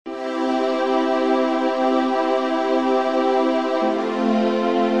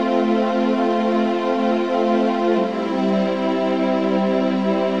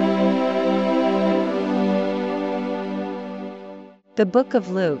The book of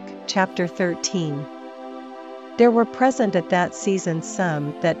Luke, chapter 13. There were present at that season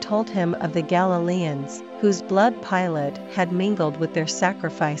some that told him of the Galileans, whose blood Pilate had mingled with their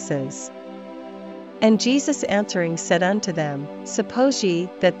sacrifices. And Jesus answering said unto them, Suppose ye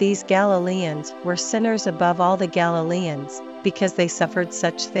that these Galileans were sinners above all the Galileans, because they suffered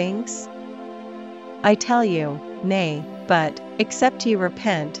such things? I tell you, nay, but, except ye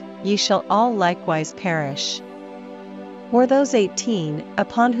repent, ye shall all likewise perish. Or those 18,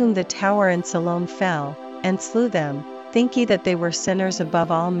 upon whom the tower in Siloam fell, and slew them, think ye that they were sinners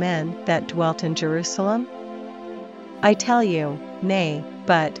above all men that dwelt in Jerusalem? I tell you, nay,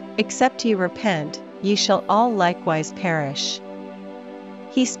 but, except ye repent, ye shall all likewise perish.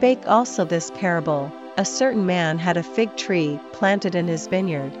 He spake also this parable: A certain man had a fig tree planted in his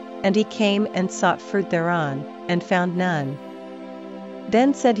vineyard, and he came and sought fruit thereon, and found none.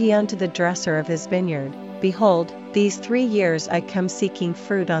 Then said he unto the dresser of his vineyard, Behold, these 3 years I come seeking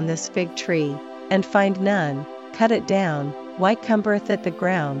fruit on this fig tree, and find none. Cut it down, why cumbereth it the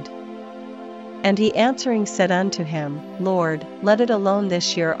ground? And he answering said unto him, Lord, let it alone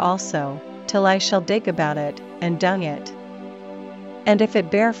this year also, till I shall dig about it, and dung it. And if it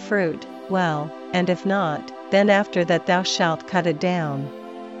bear fruit, well, and if not, then after that thou shalt cut it down.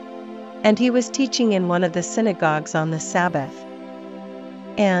 And he was teaching in one of the synagogues on the Sabbath.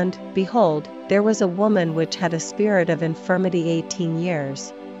 And, behold, there was a woman which had a spirit of infirmity 18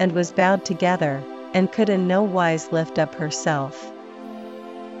 years, and was bowed together, and could in no wise lift up herself.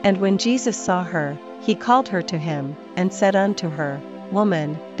 And when Jesus saw her, he called her to him, and said unto her,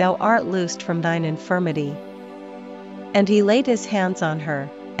 Woman, thou art loosed from thine infirmity. And he laid his hands on her,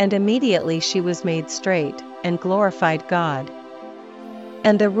 and immediately she was made straight, and glorified God.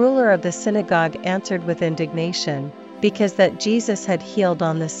 And the ruler of the synagogue answered with indignation, because that Jesus had healed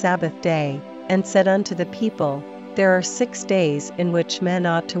on the Sabbath day, and said unto the people, There are 6 days in which men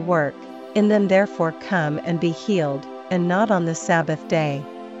ought to work, in them therefore come and be healed, and not on the Sabbath day.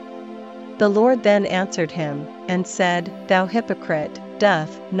 The Lord then answered him, and said, Thou hypocrite,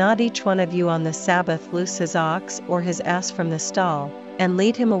 doth not each one of you on the Sabbath loose his ox or his ass from the stall, and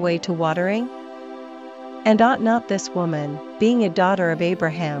lead him away to watering? And ought not this woman, being a daughter of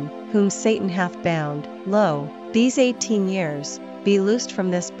Abraham, whom Satan hath bound, lo, these 18 years, be loosed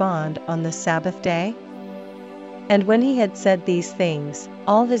from this bond on the Sabbath day? And when he had said these things,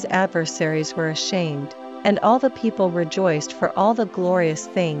 all his adversaries were ashamed, and all the people rejoiced for all the glorious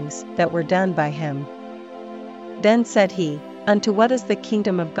things that were done by him. Then said he, Unto what is the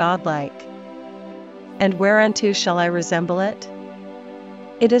kingdom of God like? And whereunto shall I resemble it?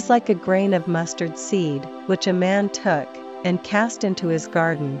 It is like a grain of mustard seed, which a man took, and cast into his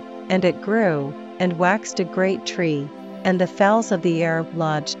garden, and it grew, and waxed a great tree, and the fowls of the air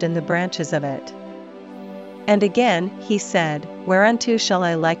lodged in the branches of it. And again he said, Whereunto shall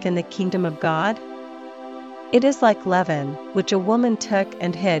I liken the kingdom of God? It is like leaven, which a woman took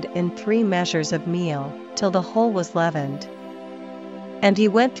and hid in 3 measures of meal, till the whole was leavened. And he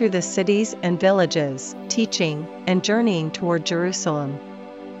went through the cities and villages, teaching, and journeying toward Jerusalem.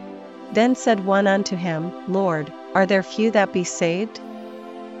 Then said one unto him, Lord, are there few that be saved?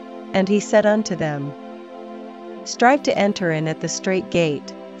 And he said unto them, Strive to enter in at the strait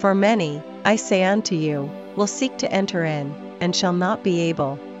gate, for many, I say unto you, will seek to enter in, and shall not be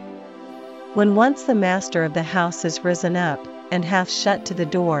able. When once the master of the house is risen up, and hath shut to the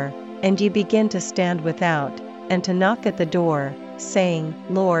door, and ye begin to stand without, and to knock at the door, saying,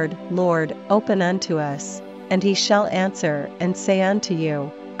 Lord, Lord, open unto us, and he shall answer and say unto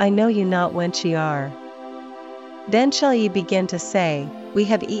you, I know you not whence ye are. Then shall ye begin to say, We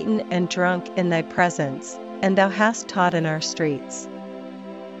have eaten and drunk in thy presence, and thou hast taught in our streets.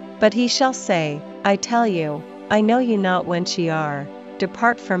 But he shall say, I tell you, I know you not whence ye are,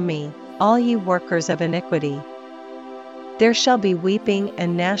 depart from me, all ye workers of iniquity. There shall be weeping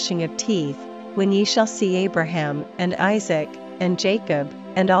and gnashing of teeth, when ye shall see Abraham and Isaac and Jacob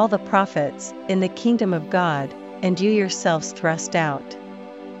and all the prophets in the kingdom of God, and you yourselves thrust out.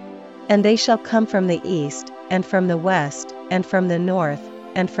 And they shall come from the east, and from the west, and from the north,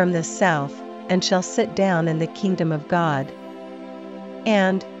 and from the south, and shall sit down in the kingdom of God.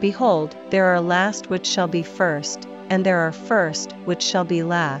 And, behold, there are last which shall be first, and there are first which shall be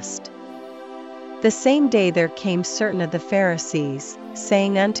last. The same day there came certain of the Pharisees,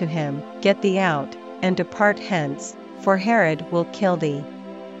 saying unto him, Get thee out, and depart hence, for Herod will kill thee.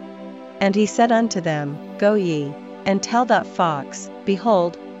 And he said unto them, Go ye, and tell that fox,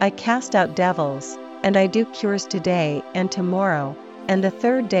 Behold, I cast out devils, and I do cures today and tomorrow, and the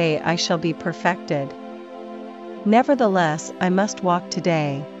 3rd day I shall be perfected. Nevertheless I must walk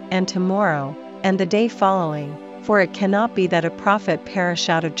today, and tomorrow, and the day following, for it cannot be that a prophet perish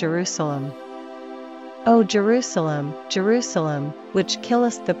out of Jerusalem. O Jerusalem, Jerusalem, which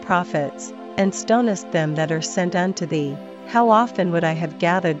killest the prophets, and stonest them that are sent unto thee, how often would I have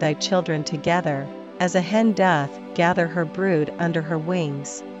gathered thy children together, as a hen doth gather her brood under her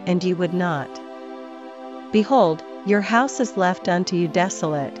wings, and ye would not. Behold, your house is left unto you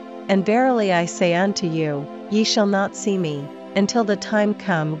desolate, and verily I say unto you, ye shall not see me, until the time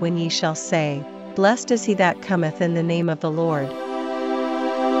come when ye shall say, Blessed is he that cometh in the name of the Lord.